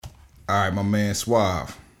All right, my man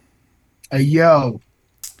Suave. Hey, yo.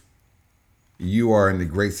 You are in the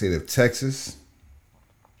great state of Texas.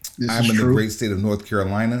 I'm in the great state of North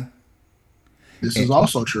Carolina. This is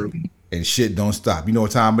also true. And shit don't stop. You know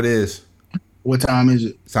what time it is? What time is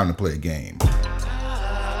it? It's time to play a game.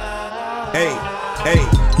 Hey,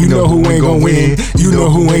 you know who ain't gon' win. You know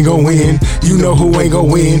who ain't gon' win. You know who ain't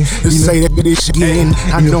gon' win. Let's say that bitch again.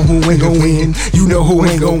 I know who ain't gon' win. You know who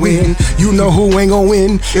ain't gon' win. You know who ain't gon'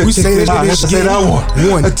 win. We say that bitch again. I want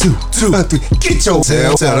 1, 2, 3. Get your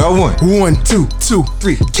tail. I want 1, 2,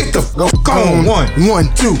 3. Get the fuck on.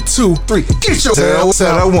 1, 2, 3. Get your tail.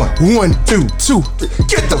 I want 1, 2, 3.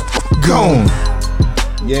 Get the fuck on.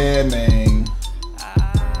 Yeah, man.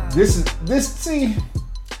 See.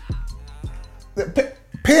 The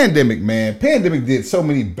pandemic, man. Pandemic did so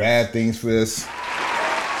many bad things for us,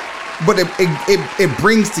 but it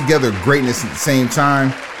brings together greatness at the same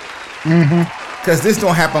time. Because this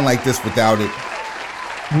don't happen like this without it.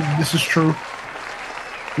 This is true.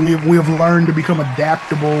 We have learned to become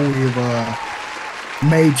adaptable. We've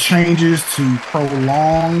made changes to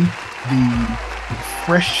prolong the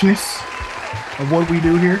freshness of what we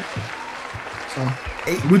do here. So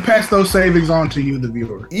we pass those savings on to you, the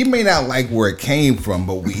viewer. You may not like where it came from,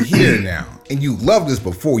 but we here now. And you loved us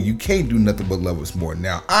before. You can't do nothing but love us more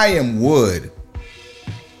now. I am Wood.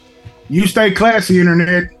 You stay classy,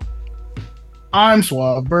 internet. I'm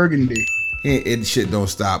Suave Burgundy. It shit don't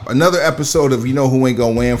stop. Another episode of You Know Who Ain't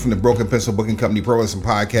Gonna Win from the Broken Pencil Booking Company Pro Wrestling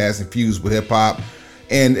Podcast infused with hip hop.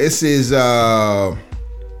 And this is SummerSlam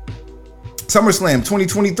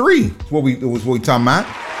 2023. What we talking about?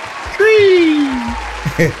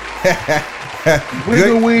 Good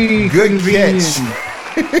catch.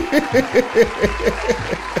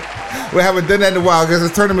 We haven't done that in a while because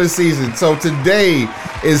it's tournament season. So today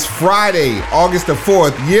is Friday, August the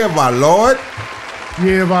 4th. Yeah, my Lord.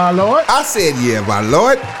 Yeah, my Lord. I said, yeah, my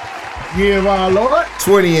Lord. Yeah, my Lord.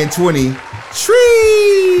 20 and 20.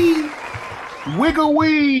 Tree. Wiggle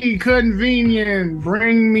wee, convenient.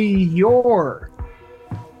 Bring me your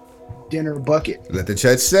dinner bucket. Let the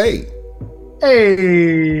church say.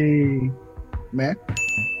 Hey, man.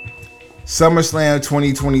 SummerSlam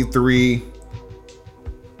 2023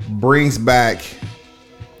 brings back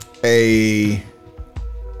a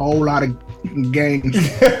whole lot of games.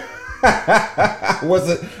 I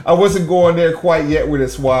wasn't going there quite yet with it,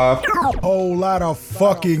 Suave. Whole lot of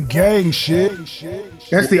fucking gang shit.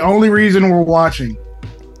 That's the only reason we're watching.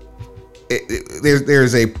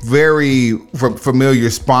 There's a very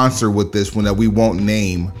familiar sponsor with this one that we won't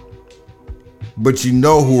name, but you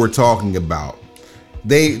know who we're talking about.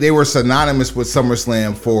 They were synonymous with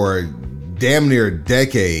SummerSlam for damn near a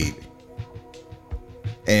decade,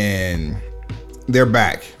 and they're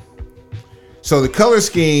back. So the color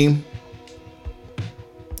scheme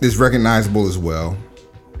is recognizable as well.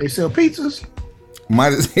 They sell pizzas.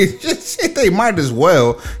 They might as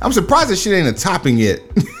well. I'm surprised this shit ain't a topping yet.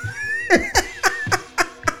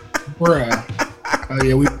 Bruh. Oh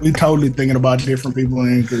yeah, we totally thinking about different people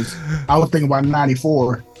in because I was thinking about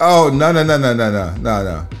 94. Oh no.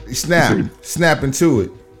 Snap into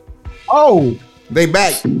it. Oh, they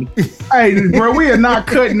back. Hey, bro, we are not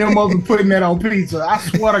cutting them up and putting that on pizza. I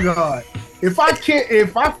swear to God. If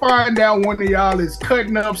I find out one of y'all is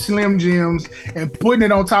cutting up Slim Jims and putting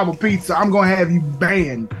it on top of pizza, I'm gonna have you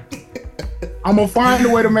banned. I'm gonna find a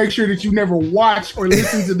way to make sure that you never watch or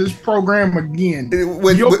listen to this program again.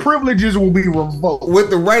 Your privileges will be revoked. With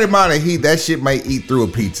the right amount of heat, that shit might eat through a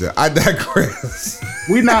pizza. I digress.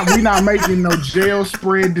 We not making no jail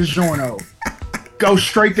spread DiGiorno. Go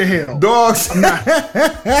straight to hell, dogs.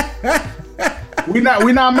 We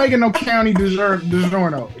not making no county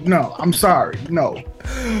DiGiorno. No, I'm sorry. No.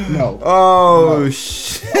 Oh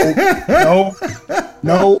shit.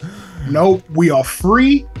 No. We are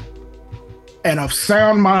free and of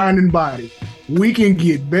sound mind and body. We can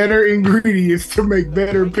get better ingredients to make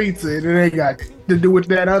better pizza, and it ain't got to do with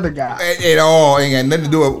that other guy. It all ain't got nothing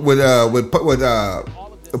to do with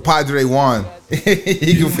Padre Juan.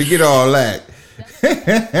 You can forget all that.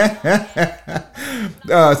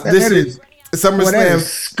 This is SummerSlam. That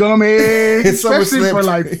is scummy. Especially for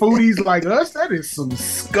like foodies like us, that is some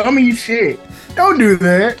scummy shit. Don't do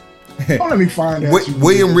that. Don't let me find out.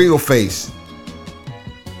 William Regal face.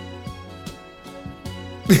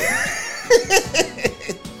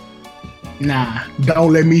 Nah,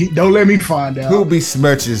 don't let me find out. Who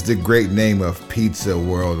besmirches the great name of pizza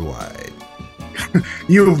worldwide?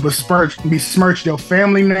 You have besmirched your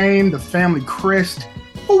family name, the family crest.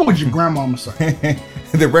 What would your grandmama say?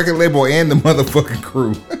 The record label and the motherfucking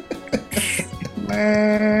crew.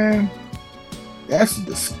 Man, that's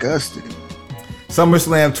disgusting.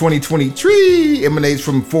 SummerSlam 2023 emanates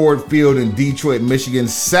from Ford Field in Detroit, Michigan,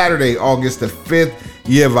 Saturday, August the 5th.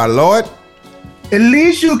 Yeah, my lord. At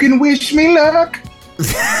least you can wish me luck.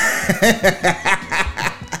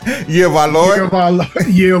 Yeah, my lord. Yeah, my lord.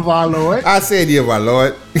 Yeah, my lord. I said, yeah, my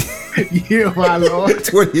lord. Yeah, my lord.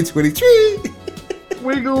 2023.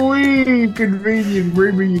 Wiggle wing, convenient,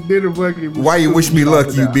 bring me your dinner bucket. Why you wish me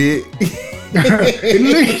luck, you big? At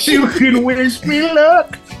least you can wish me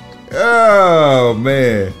luck. Oh,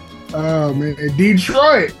 man. Oh, man.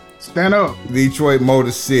 Detroit, stand up. Detroit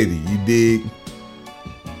Motor City, you dig?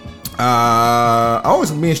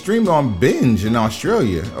 It's being streamed on Binge in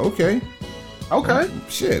Australia. Okay.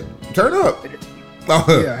 Shit, turn up.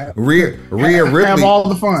 Yeah, Rhea Ripley have all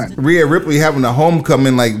the fun. Rhea Ripley having a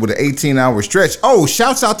homecoming like with an 18-hour stretch. Oh,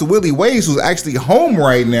 shouts out to Willie Ways, who's actually home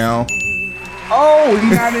right now. Oh,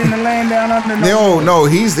 he's not in the land down under. No,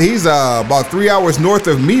 he's about 3 hours north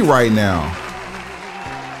of me right now.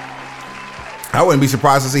 I wouldn't be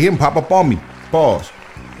surprised to see him pop up on me. Pause.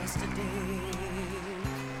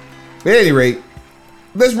 At any rate,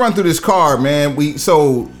 let's run through this card, man.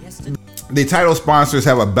 The title sponsors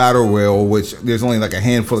have a battle royal, which there's only like a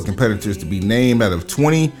handful of competitors to be named out of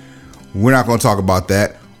 20. We're not going to talk about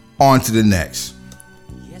that. On to the next.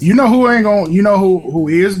 You know who ain't going? You know who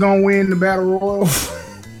is going to win the battle royal?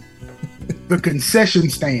 The concession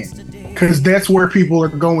stand, because that's where people are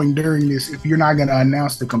going during this. If you're not going to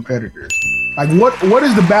announce the competitors, like what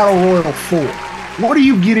is the battle royal for? What do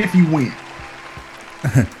you get if you win?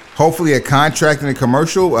 Hopefully a contract and a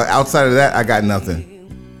commercial. Outside of that, I got nothing.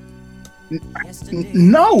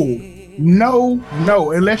 No.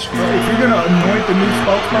 Unless if you're gonna anoint the new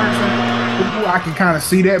spokesperson, I can kind of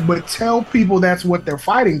see that. But tell people that's what they're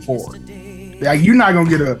fighting for. Like, you're not gonna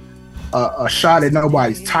get a shot at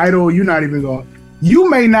nobody's title. You're not even going. You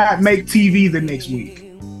may not make TV the next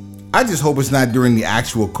week. I just hope it's not during the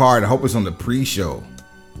actual card. I hope it's on the pre-show.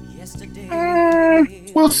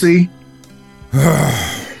 We'll see.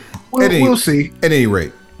 We'll see. At any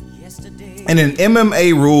rate, in an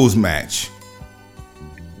MMA rules match,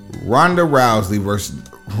 Ronda Rousey versus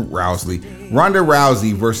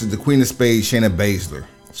the Queen of Spades, Shayna Baszler.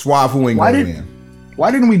 Suave, who ain't gonna win?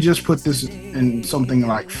 Why didn't we just put this in something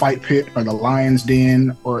like Fight Pit or the Lion's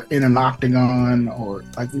Den or in an octagon or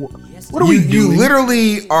like what are we doing? You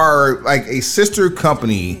literally are like a sister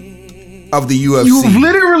company of the UFC. You've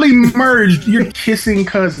literally merged your kissing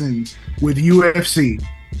cousins with UFC.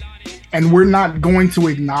 And we're not going to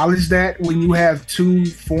acknowledge that when you have two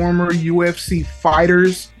former UFC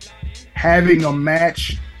fighters having a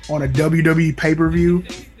match on a WWE pay-per-view.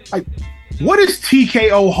 Like, what is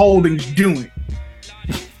TKO Holdings doing?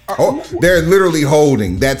 Oh, they're literally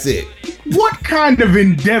holding. That's it. What kind of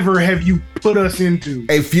endeavor have you put us into?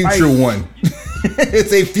 A future one.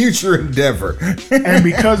 It's a future endeavor. And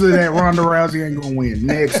because of that, Ronda Rousey ain't gonna win.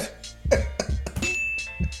 Next.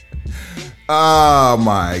 Oh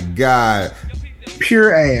my God.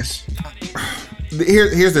 Pure ass.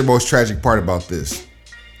 Here's the most tragic part about this.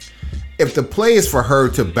 If the play is for her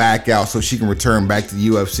to back out so she can return back to the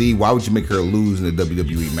UFC, why would you make her lose in the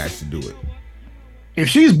WWE match to do it? If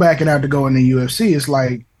she's backing out to go in the UFC, it's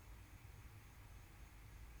like,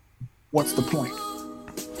 what's the point?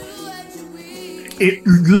 It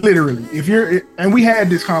literally, if you're, and we had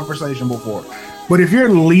this conversation before, but if you're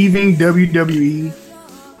leaving WWE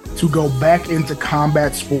to go back into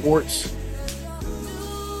combat sports,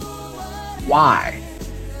 why?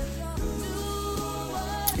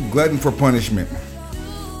 Glutton for punishment.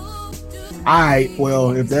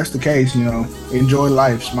 Well, if that's the case, enjoy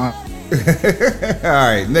life, smile. All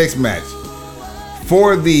right, next match.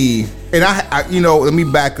 Let me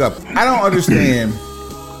back up. I don't understand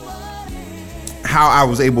how I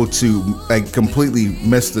was able to completely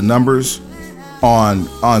miss the numbers on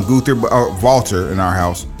Gunther or Walter in our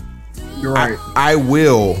house. You're right. I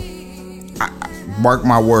will mark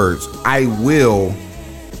my words. I will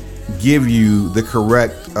give you the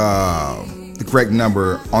correct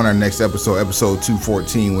number on our next episode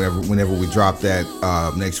 214, whenever we drop that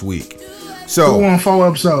next week. So 214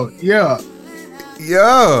 episode. Yeah.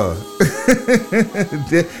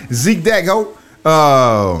 Zeke Dago.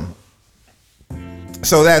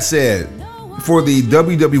 So that said, for the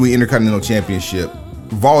WWE Intercontinental Championship,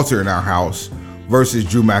 Walter in our house versus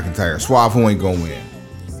Drew McIntyre. Suave, who ain't gonna win?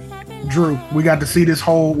 Drew. We got to see this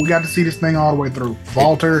thing all the way through.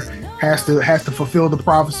 Walter has to fulfill the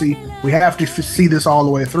prophecy. We have to see this all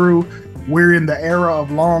the way through. We're in the era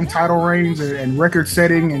of long title reigns and record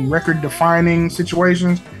setting and record defining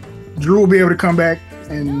situations. Drew will be able to come back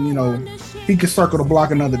and he can circle the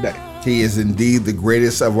block another day. He is indeed the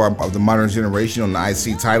greatest of the modern generation on the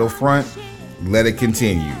IC title front. Let it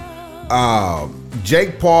continue.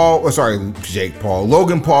 Logan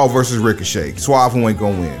Paul versus Ricochet. Suave, who ain't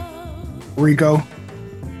gonna win? Rico.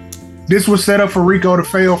 This was set up for Rico to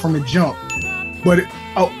fail from the jump, but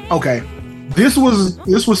okay. This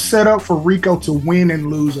was set up for Rico to win and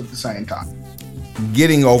lose at the same time.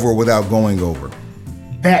 Getting over without going over.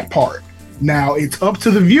 That part. Now it's up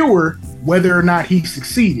to the viewer whether or not he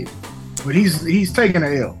succeeded, but he's taking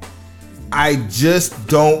an L. I just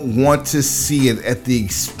don't want to see it at the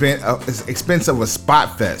expense of a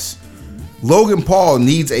spot fest. Logan Paul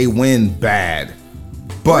needs a win bad.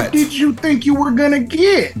 But what did you think you were gonna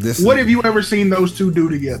get? What have you ever seen those two do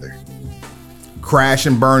together? Crash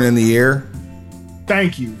and burn in the air.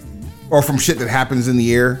 Thank you. Or from shit that happens in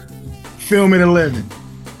the air. Film at 11.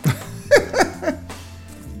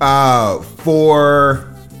 For,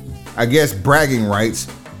 I guess, bragging rights,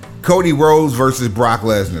 Cody Rhodes versus Brock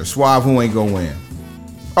Lesnar. Suave, who ain't gonna win?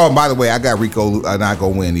 Oh, by the way, I got Rico not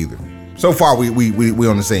gonna win either. So far, we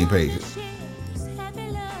on the same page.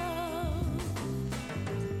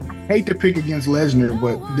 I hate to pick against Lesnar,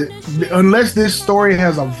 but unless this story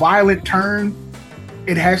has a violent turn,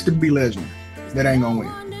 it has to be Lesnar that ain't gonna win.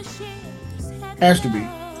 Has to be.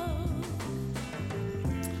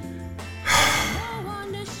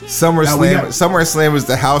 SummerSlam is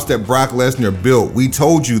the house that Brock Lesnar built. We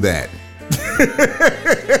told you that.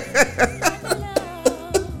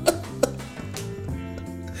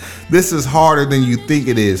 This is harder than you think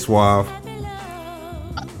it is, Suave.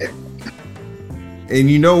 And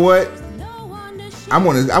you know what? I'm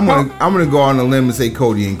gonna go on a limb and say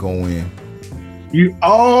Cody ain't gonna win.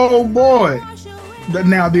 Oh boy.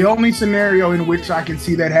 Now the only scenario in which I can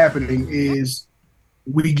see that happening is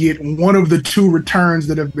we get one of the two returns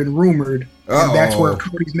that have been rumored, and that's where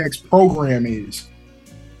Cody's next program is.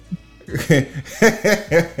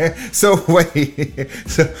 So wait,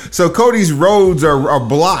 so Cody's roads are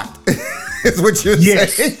blocked. Is what you're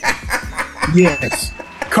saying? Yes.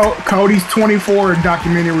 Cody's 24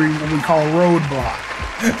 documentary we call Roadblock.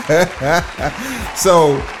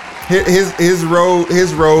 So his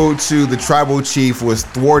road to the tribal chief was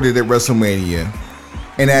thwarted at WrestleMania.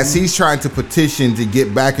 And as he's trying to petition to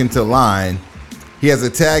get back into line, he has a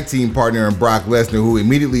tag team partner in Brock Lesnar who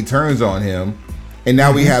immediately turns on him. And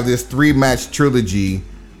now we have this 3-match trilogy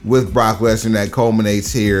with Brock Lesnar that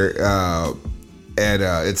culminates here at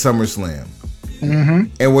SummerSlam.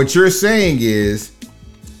 Mm-hmm. And what you're saying is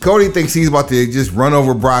Cody thinks he's about to just run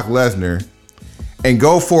over Brock Lesnar and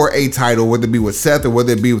go for a title, whether it be with Seth or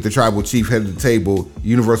whether it be with the tribal chief, head of the table,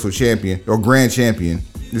 Universal Champion or Grand Champion.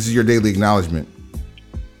 This is your daily acknowledgement.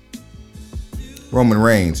 Roman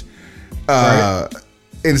Reigns. Right.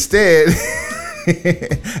 Instead,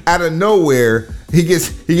 out of nowhere, he gets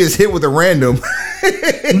hit with a random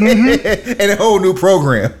and a whole new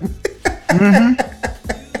program.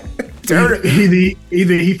 Either he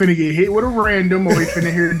finna get hit with a random or he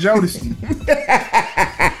finna hear Jodeci.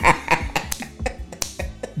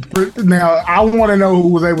 Now, I want to know who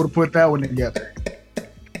was able to put that one together.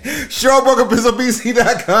 Show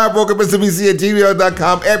BrokenPencilBC.com,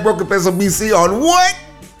 BrokenPencilBC@gmail.com, at BrokenPencilBC on what?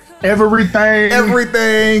 Everything.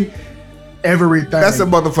 That's a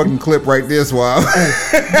motherfucking clip right there, Swab. Hey,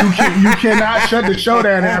 you cannot shut the show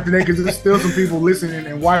down after that because there's still some people listening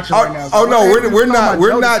and watching right now. So we're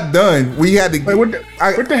not done. We had to. Wait, what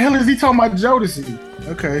the hell is he talking about, Jodeci?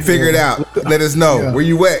 Okay, figure it out. Let us know where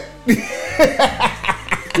you at.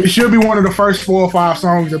 It should be one of the first 4 or 5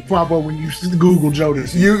 songs that pop up when you Google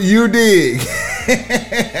Jodeci. You dig?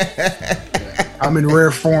 I'm in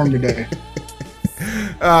rare form today.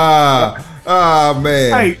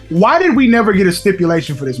 Man. Hey, why did we never get a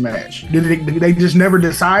stipulation for this match? Did they just never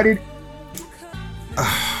decided?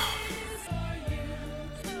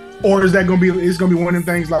 Or is that gonna be? It's gonna be one of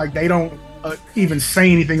them things like they don't even say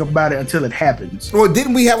anything about it until it happens. Well,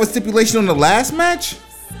 didn't we have a stipulation on the last match?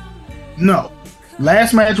 No,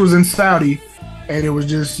 last match was in Saudi, and it was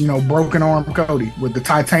just broken arm Cody with the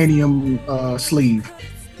titanium sleeve.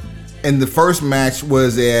 And the first match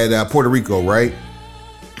was at Puerto Rico, right?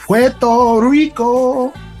 Puerto Rico,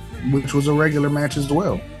 which was a regular match as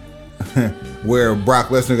well. Where Brock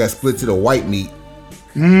Lesnar got split to the white meat.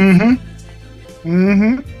 Yeah.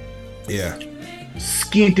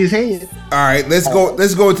 Skint his head. All right, let's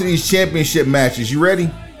go into these championship matches. You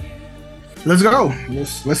ready? Let's go.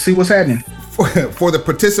 Let's see what's happening. For the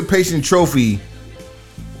participation trophy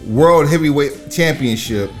World Heavyweight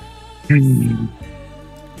Championship,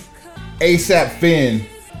 ASAP Finn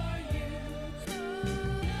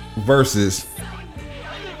versus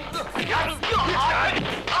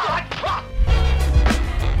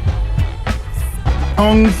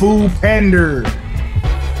Kung Fu Panda.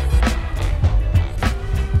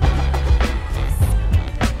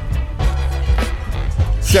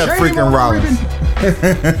 Seth freaking Rollins.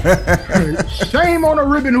 Shame on a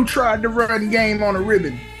ribbon who tried to run game on a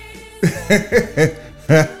ribbon.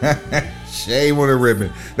 Shame on a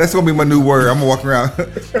ribbon. That's gonna be my new word. I'm gonna walk around.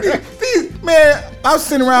 Man, I'm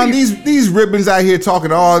sitting around these ribbons out here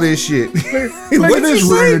talking all this shit. Look at this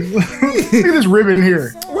ribbon. Look at this ribbon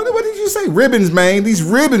here. What did you say? Ribbons, man. These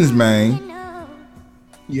ribbons, man.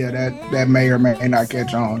 Yeah, that may or may not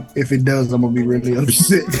catch on. If it does, I'm gonna be really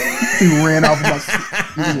upset. He ran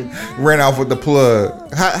off with the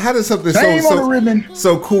plug. How does something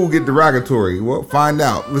so cool get derogatory? Well, find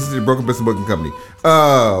out. Listen to the Broken Pistol Booking Company.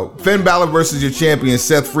 Finn Balor versus your champion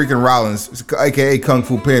Seth freaking Rollins, aka Kung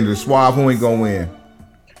Fu Panda. Suave, who ain't gonna win?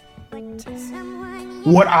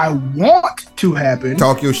 What I want to happen.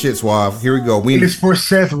 Talk your shit, Suave. Here we go. It is for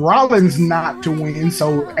Seth Rollins not to win,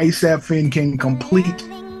 so ASAP Finn can complete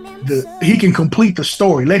the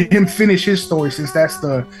story. Let him finish his story, since that's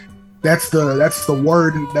the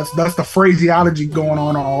word, that's the phraseology going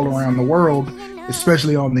on all around the world,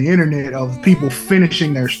 especially on the internet, of people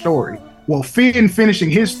finishing their story. Well, Finn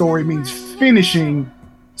finishing his story means finishing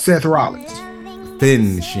Seth Rollins.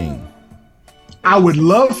 Finishing. I would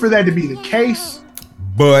love for that to be the case,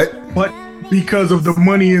 but because of the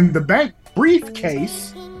Money in the Bank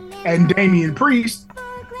briefcase and Damian Priest,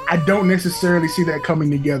 I don't necessarily see that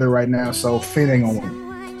coming together right now, so Finn ain't gonna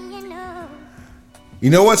win. You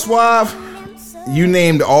know what, Suave? You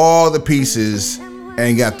named all the pieces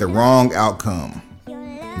and got the wrong outcome.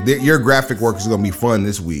 Your graphic work is gonna be fun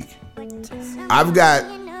this week. I've got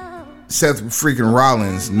Seth freaking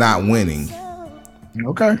Rollins not winning.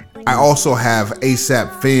 Okay. I also have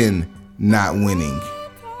ASAP Finn not winning.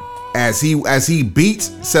 As he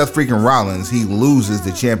beats Seth freaking Rollins, he loses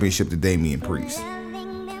the championship to Damian Priest.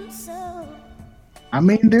 I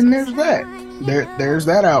mean, then there's that. There's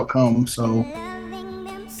that outcome. So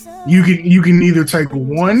you can either take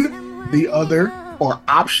one, the other, or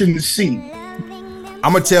option C.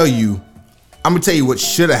 I'm gonna tell you what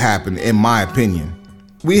should have happened, in my opinion.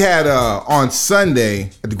 We had on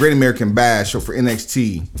Sunday at the Great American Bash show for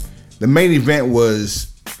NXT, the main event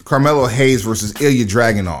was Carmelo Hayes versus Ilya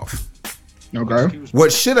Dragunov. Okay.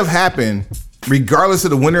 What should have happened, regardless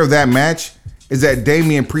of the winner of that match, is that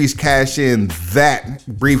Damian Priest cashed in that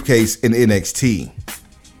briefcase in NXT.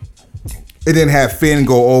 It didn't have Finn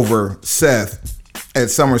go over Seth at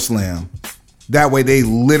SummerSlam. That way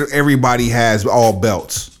everybody has all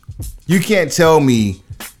belts. You can't tell me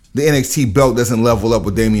the NXT belt doesn't level up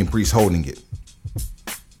with Damian Priest holding it.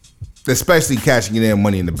 Especially cashing it in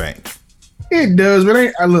Money in the Bank. It does, but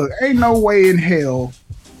ain't no way in hell.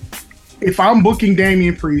 If I'm booking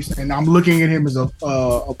Damian Priest and I'm looking at him as a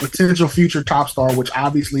potential future top star, which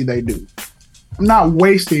obviously they do, I'm not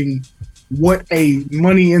wasting what a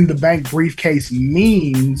Money in the Bank briefcase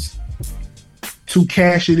means to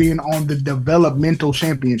cash it in on the developmental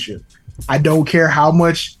championship. I don't care how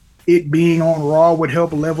much it being on Raw would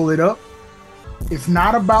help level it up. It's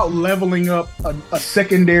not about leveling up a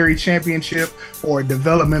secondary championship or a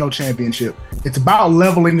developmental championship. It's about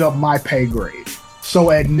leveling up my pay grade.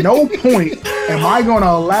 So at no point am I going to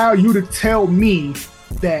allow you to tell me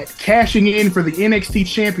that cashing in for the NXT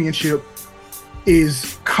championship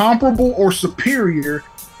is comparable or superior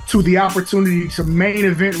to the opportunity to main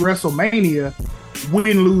event WrestleMania,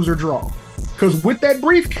 win, lose, or draw. Because with that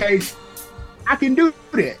briefcase, I can do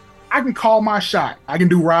that. I can call my shot. I can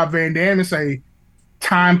do Rob Van Dam and say,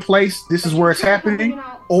 time, place, this is where it's happening.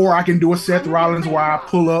 Or I can do a Seth Rollins where I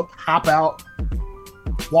pull up, hop out,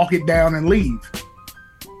 walk it down, and leave.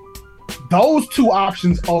 Those two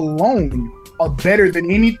options alone are better than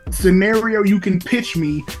any scenario you can pitch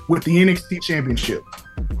me with the NXT championship.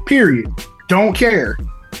 Period. Don't care.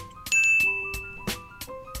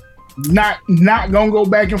 Not gonna go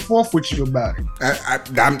back and forth with you about it.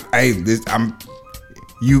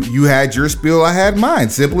 You had your spiel, I had mine.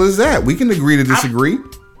 Simple as that. We can agree to disagree.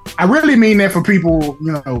 I really mean that for people,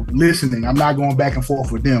 listening. I'm not going back and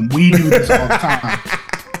forth with them. We do this all the time.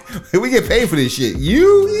 We get paid for this shit.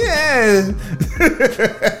 Yeah.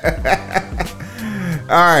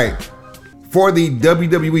 All right. For the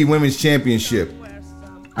WWE Women's Championship,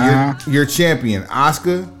 your champion,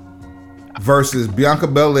 Asuka versus Bianca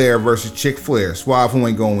Belair versus Chick Flair. Suave, who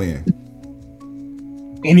ain't gonna win?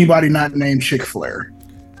 Anybody not named Chick Flair.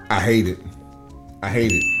 I hate it.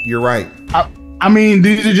 You're right. I mean,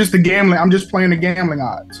 these are just the gambling. I'm just playing the gambling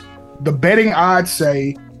odds. The betting odds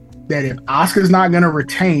say that if Asuka's not going to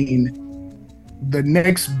retain, the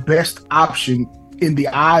next best option in the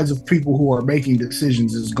eyes of people who are making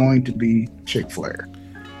decisions is going to be Chick Flair.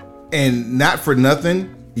 And not for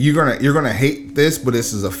nothing, you're gonna hate this, but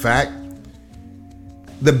this is a fact.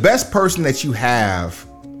 The best person that you have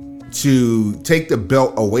to take the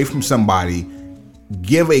belt away from somebody,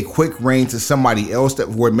 give a quick reign to somebody else that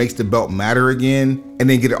where it makes the belt matter again, and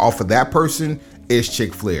then get it off of that person is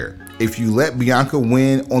Chick Flair. If you let Bianca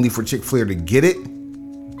win only for Chick Flair to get it,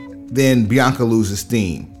 then Bianca loses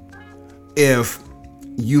steam. If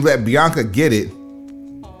you let Bianca get it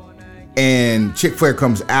and Chick Flair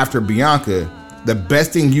comes after Bianca, the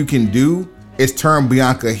best thing you can do is turn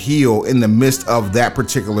Bianca heel in the midst of that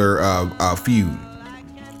particular feud.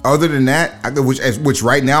 Other than that, which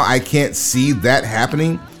right now I can't see that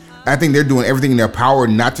happening. I think they're doing everything in their power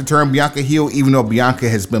not to turn Bianca heel, even though Bianca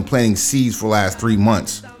has been planting seeds for the last 3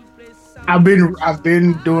 months. I've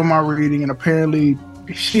been doing my reading, and apparently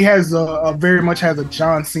she has a very much has a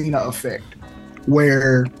John Cena effect,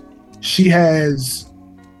 where she has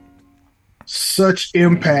such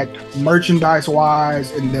impact merchandise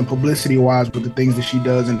wise and then publicity wise with the things that she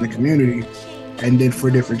does in the community, and then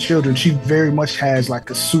for different children, she very much has like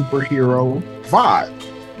a superhero vibe.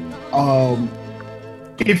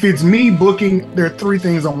 If it's me booking, there are 3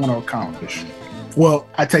 things I want to accomplish. Well,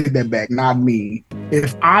 I take that back, not me.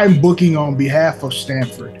 If I'm booking on behalf of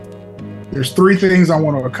Stanford, there's 3 things I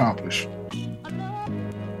want to accomplish.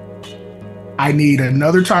 I need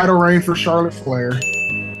another title reign for Charlotte Flair.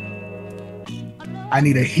 I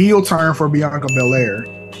need a heel turn for Bianca Belair.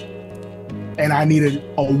 And I need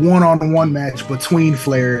a one-on-one match between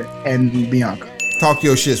Flair and Bianca. Talk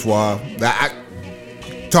your shit, Swab.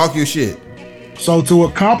 Talk your shit. So to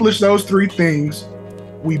accomplish those 3 things,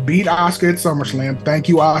 we beat Asuka at SummerSlam. Thank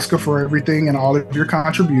you, Asuka, for everything and all of your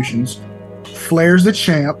contributions. Flair's the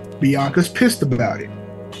champ. Bianca's pissed about it.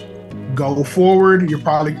 Go forward. You're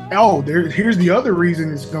probably here's the other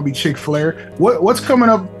reason it's gonna be Chick Flair. What's coming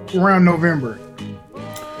up around November?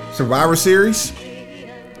 Survivor Series.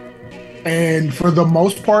 And for the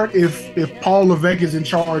most part, if Paul Levesque is in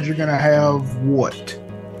charge, you're gonna have what?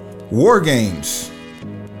 War Games.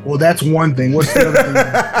 Well, that's one thing. What's the other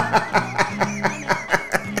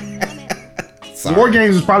thing? War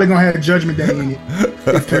Games is probably gonna have Judgment Day in it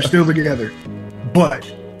if they're still together.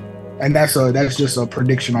 And that's just a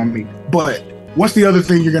prediction on me. But what's the other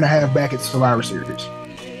thing you're gonna have back at Survivor Series?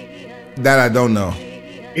 That I don't know.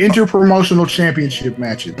 Interpromotional championship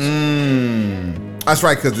matches. That's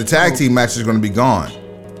right, because the tag team match is going to be gone.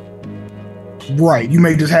 Right. You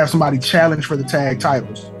may just have somebody challenge for the tag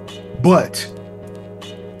titles. But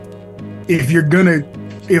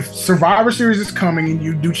if Survivor Series is coming and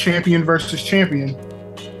you do champion versus champion,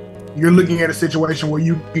 you're looking at a situation where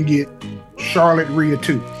you can get Charlotte Rhea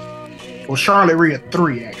 2. Or Charlotte Rhea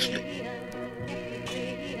 3, actually.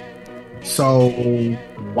 So,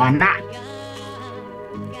 why not?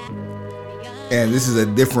 And this is a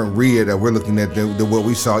different Rhea that we're looking at than what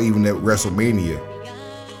we saw even at WrestleMania.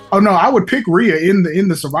 Oh no, I would pick Rhea in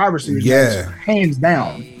the Survivor Series. Yeah, match, hands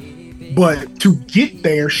down. But to get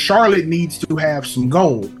there, Charlotte needs to have some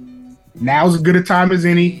gold. Now's as good a time as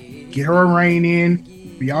any. Get her a reign in.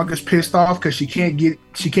 Bianca's pissed off because she can't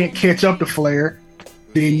catch up to Flair.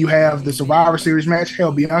 Then you have the Survivor Series match.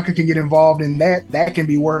 Hell, Bianca can get involved in that. That can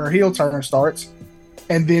be where her heel turn starts.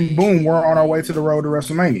 And then boom, we're on our way to the road to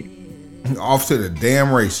WrestleMania. Off to the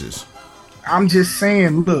damn races. I'm just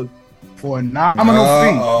saying, look, for a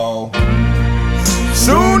nominal fee.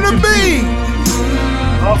 Soon to be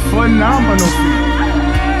a phenomenal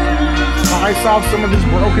fee. Slice off some of this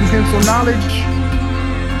broken pencil knowledge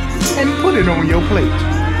and put it on your plate.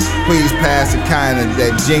 Please pass the kind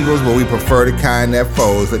that jingles, but we prefer the kind that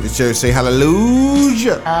folds. Let the church say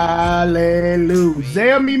hallelujah.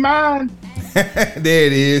 Hallelujah. Me mine. There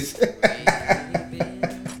it is.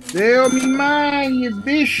 Tell me mine, you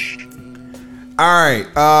bitch. All right.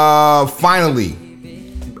 Finally,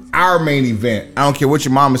 our main event. I don't care what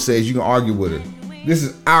your mama says. You can argue with her. This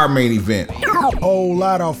is our main event. Whole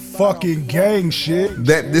lot of fucking gang shit.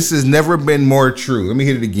 This has never been more true. Let me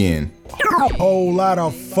hit it again. Whole lot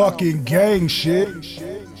of fucking gang shit.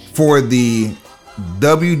 For the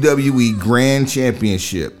WWE Grand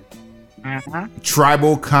Championship.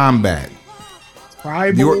 Tribal Combat.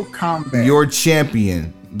 Combat. Your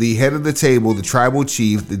champion, the head of the table, the tribal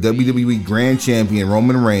chief, the WWE Grand Champion,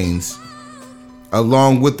 Roman Reigns,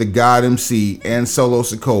 along with the God MC and Solo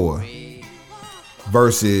Sikoa,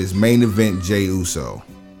 versus main event Jey Uso.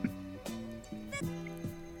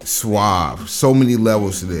 Suave. So many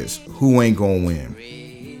levels to this. Who ain't gonna win?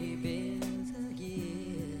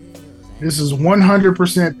 This is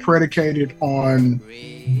 100% predicated on,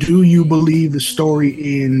 do you believe the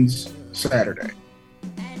story ends Saturday?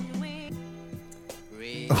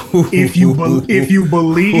 If you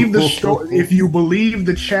believe the story, if you believe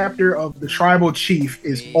the chapter of the tribal chief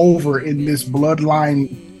is over in this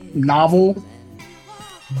bloodline novel,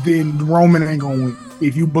 then Roman ain't gonna win.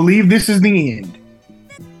 If you believe this is the end,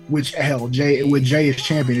 which hell, Jay as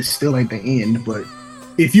champion, it still ain't the end. But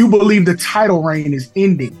if you believe the title reign is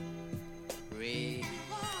ending,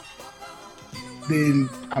 then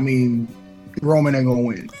I mean, Roman ain't gonna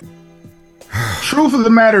win. Truth of the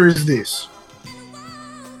matter is this: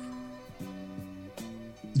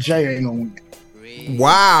 Jay ain't gonna win.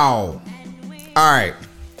 Wow. All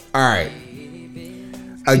right.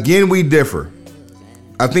 Again, we differ.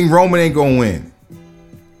 I think Roman ain't gonna win.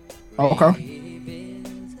 Okay.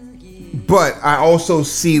 But I also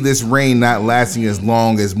see this reign not lasting as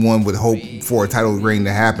long as one would hope for a title reign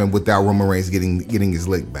to happen without Roman Reigns getting his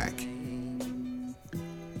lick back.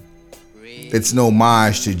 It's no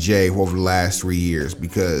homage to Jay over the last 3 years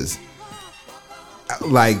because,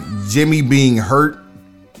 like, Jimmy being hurt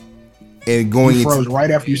and going you froze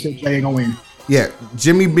right after you said Jay ain't gonna win. Yeah,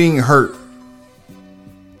 Jimmy being hurt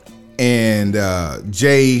and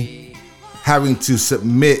Jay having to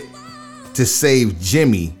submit to save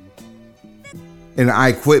Jimmy in an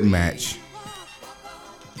I Quit match.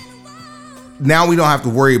 Now we don't have to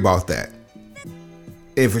worry about that.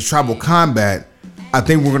 If it's Tribal Combat, I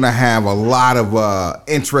think we're gonna have a lot of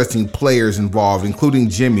interesting players involved, including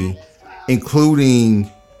Jimmy, including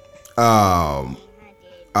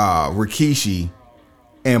Rikishi,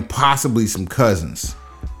 and possibly some cousins.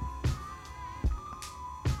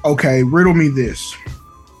 Okay, riddle me this.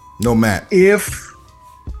 No, Matt. If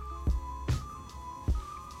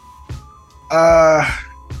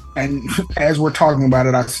and as we're talking about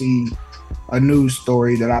it, I see a news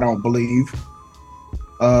story that I don't believe.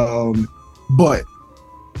 But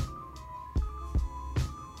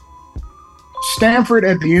Stanford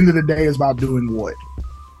at the end of the day is about doing what?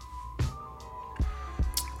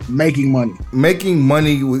 Making money. Making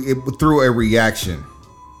money through a reaction.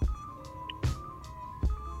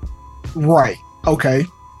 Right. Okay.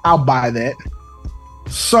 I'll buy that.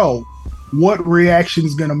 So, what reaction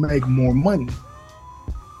is going to make more money?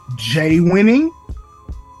 Jay winning?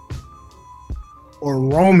 Or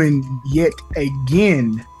Roman yet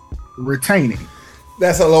again retaining?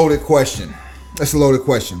 That's a loaded question.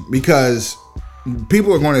 Because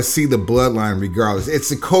people are going to see the bloodline regardless. It's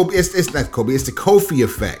the Kobe. It's not Kobe. It's the Kofi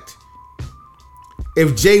effect.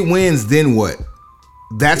 If Jay wins, then what?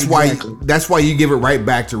 That's exactly. That's why you give it right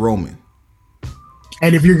back to Roman.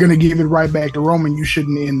 And if you're going to give it right back to Roman, you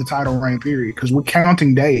shouldn't end the title reign period because we're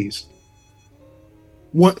counting days.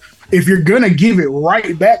 What if you're going to give it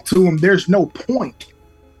right back to him? There's no point.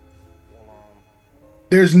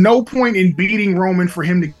 There's no point in beating Roman for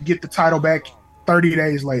him to get the title back 30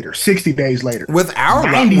 days later, 60 days later. With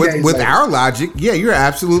our logic, yeah, you're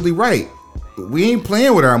absolutely right. We ain't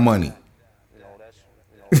playing with our money.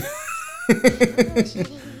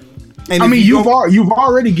 I mean, you've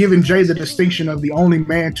already given Jay the distinction of the only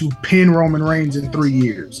man to pin Roman Reigns in 3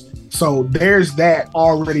 years. So there's that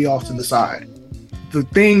already off to the side. The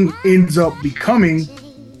thing ends up becoming,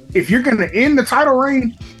 if you're going to end the title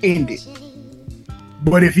reign, end it.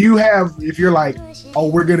 But if you're like, oh,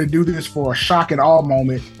 we're going to do this for a shock and awe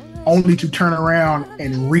moment, only to turn around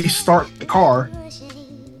and restart the car,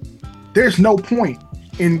 there's no point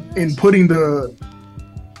in putting that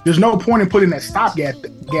stopgap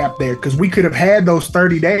there because we could have had those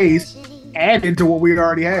 30 days added to what we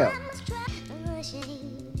already have.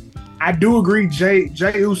 I do agree, Jay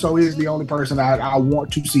Uso is the only person I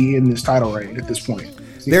want to see in this title reign at this point.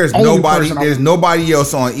 There's nobody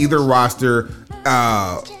else on either roster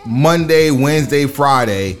Monday, Wednesday,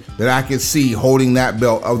 Friday that I could see holding that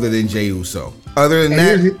belt other than Jey Uso. Other than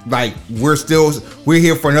that, like we're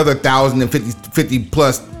here for another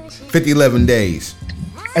 11 days.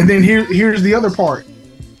 And then here's the other part.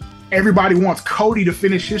 Everybody wants Cody to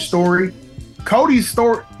finish his story. Cody's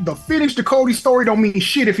story, the finish to Cody's story don't mean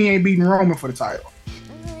shit if he ain't beating Roman for the title.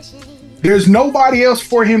 There's nobody else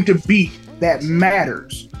for him to beat that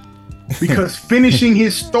matters because finishing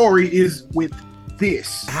his story is with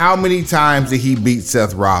this. How many times did he beat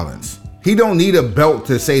Seth Rollins? He don't need a belt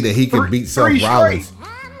to say that he can beat Seth Rollins.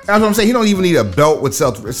 That's what I'm saying. He don't even need a belt with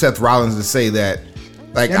Seth Rollins to say that.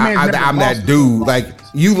 Like I'm that dude. Like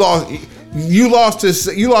you lost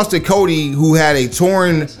to Cody, who had a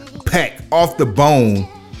torn pec off the bone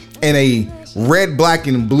and a red, black,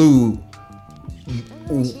 and blue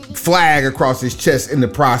flag across his chest in the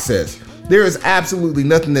process. There is absolutely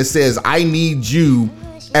nothing that says I need you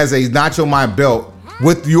as a notch on my belt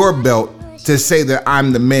with your belt to say that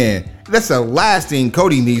I'm the man. That's the last thing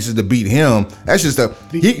Cody needs is to beat him. That's just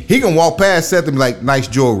he can walk past Seth and be like, nice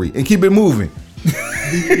jewelry, and keep it moving.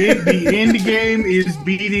 The end game is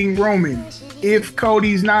beating Roman. If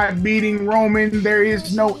Cody's not beating Roman, there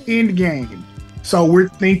is no end game. So we're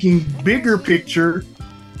thinking bigger picture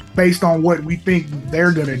based on what we think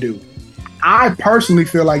they're going to do. I personally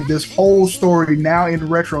feel like this whole story now in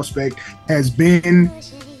retrospect has been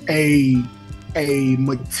a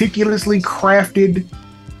meticulously crafted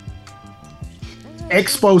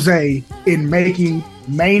expose in making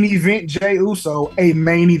main event Jey Uso a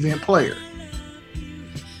main event player.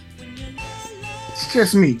 It's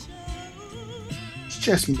just me. It's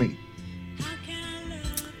just me.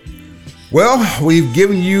 Well, we've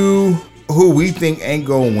given you who we think ain't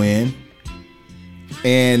gonna win,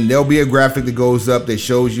 and there'll be a graphic that goes up that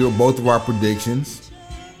shows you both of our predictions.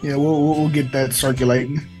 Yeah, we'll get that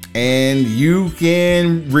circulating, and you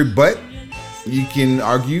can rebut. You can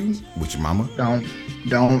argue with your mama.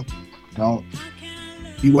 Don't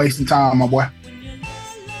you wasting time, my boy.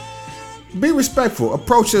 Be respectful.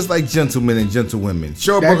 Approach us like gentlemen and gentlewomen.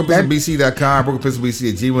 Show at brokenpistolbc.com,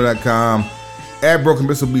 brokenpistolbc@gmail.com, at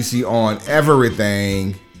brokenpistolbc on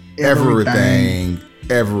everything,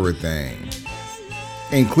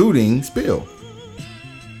 including Spill.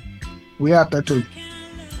 We out there too.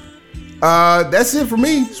 That's it for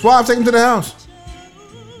me. Swab, take him to the house.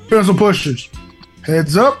 Pencil pushers.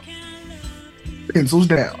 Heads up. Pencils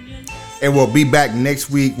down. And we'll be back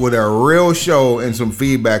next week with a real show and some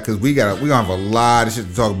feedback, because we gonna have a lot of shit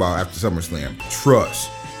to talk about after SummerSlam.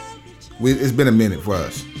 Trust. It's been a minute for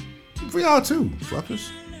us. For y'all too,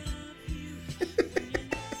 fuckers.